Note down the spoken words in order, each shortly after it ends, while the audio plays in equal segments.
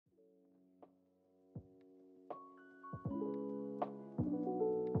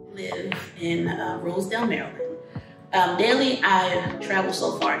live in Rosedale, Maryland. Daily, I travel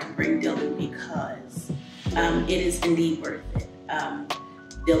so far to bring Dylan because it is indeed worth it.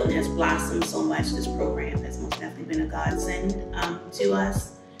 Dylan has blossomed so much. This program has most definitely been a godsend to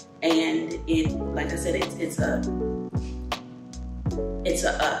us. And it, like I said, it's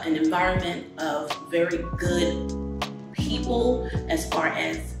an environment of very good people as far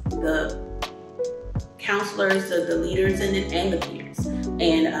as the counselors, the leaders in it, and the peers.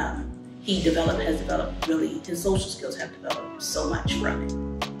 And his social skills have developed so much from it.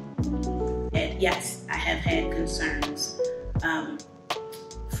 And yes, I have had concerns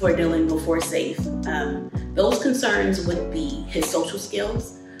for Dylan before SAFE. Those concerns would be his social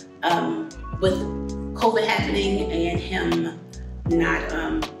skills. With COVID happening and him not,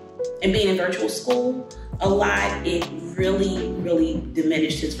 and being in virtual school a lot, it really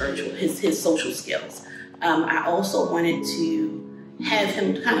diminished his social skills. I also wanted to have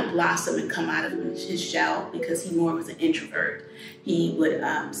him kind of blossom and come out of his shell because he more was an introvert. He would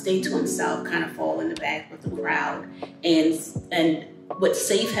stay to himself, kind of fall in the back with the crowd. And what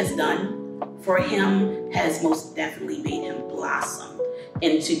SAFE has done for him has most definitely made him blossom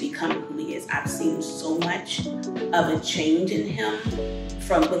into becoming who he is. I've seen so much of a change in him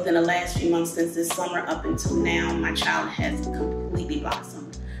from within the last few months since this summer up until now. My child has completely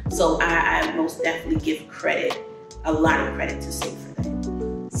blossomed. So I most definitely give credit, a lot of credit to SAFE for that.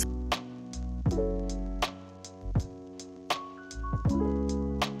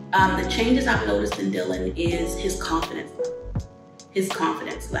 The changes I've noticed in Dylan is his confidence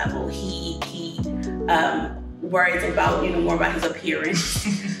level. He worries about, more about his appearance.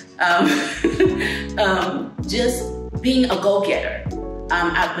 Just being a go-getter.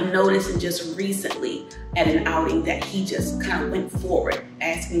 I've been noticing just recently at an outing that he just kind of went forward,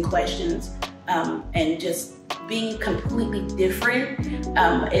 asking questions, and just being completely different.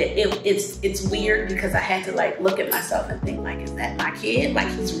 It's weird because I had to look at myself and think is that my kid?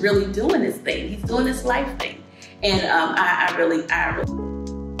 He's really doing this thing. He's doing this life thing. And I really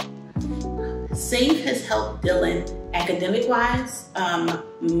SAFE has helped Dylan academic-wise,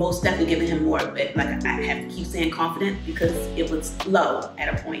 most definitely giving him more of it. I have to keep saying confident because it was low at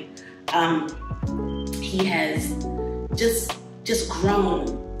a point. He has just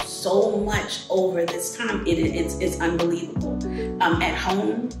grown so much over this time. It's unbelievable. At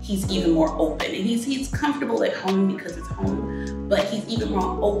home, he's even more open, and he's comfortable at home because it's home, but he's even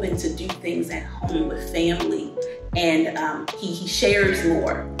more open to do things at home with family, and he shares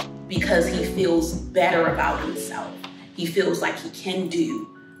more because he feels better about himself. He feels like he can do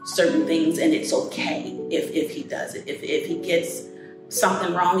certain things, and it's okay if he does it. If he gets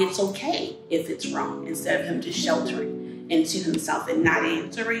something wrong, it's okay if it's wrong, instead of him just sheltering into himself and not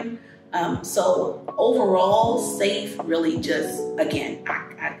answering. So overall, SAFE really just, again,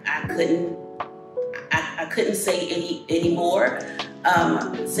 I couldn't say any more.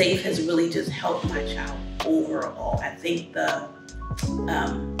 SAFE has really just helped my child overall. I think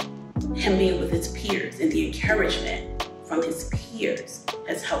him being with his peers and the encouragement from his peers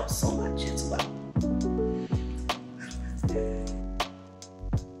has helped so much as well.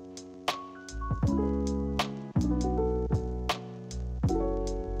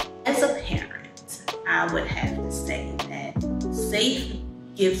 As a parent, I would have to say that SAFE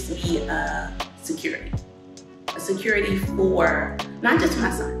gives me a security for not just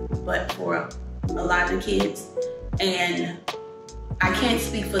my son, but for a lot of the kids. And I can't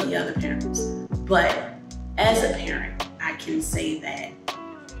speak for the other parents, but as a parent, I can say that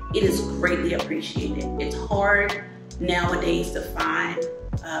it is greatly appreciated. It's hard nowadays to find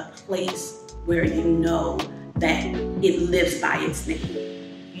a place where you know that it lives by its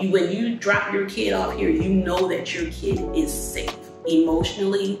name. When you drop your kid off here, you know that your kid is safe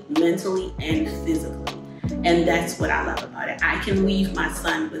emotionally, mentally, and physically. And that's what I love about it. I can leave my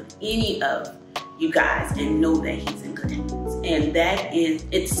son with any of you guys and know that he's in good hands. And that in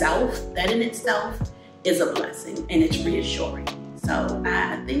itself is a blessing, and it's reassuring. So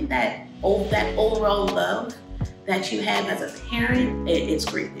I think that overall love that you have as a parent, it's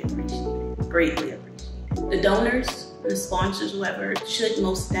greatly appreciated. The donors, the sponsors, whoever, should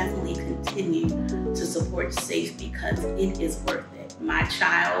most definitely continue to support SAFE because it is worth it. My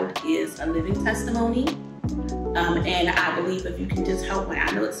child is a living testimony. And I believe if you can just help one,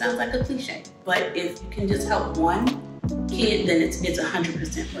 I know it sounds like a cliche, but if you can just help one kid, then it's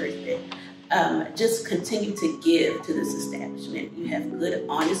 100% worth it. Just continue to give to this establishment. You have good,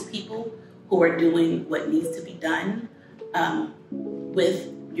 honest people who are doing what needs to be done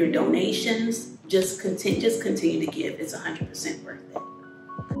with your donations. Just continue to give. It's 100% worth it.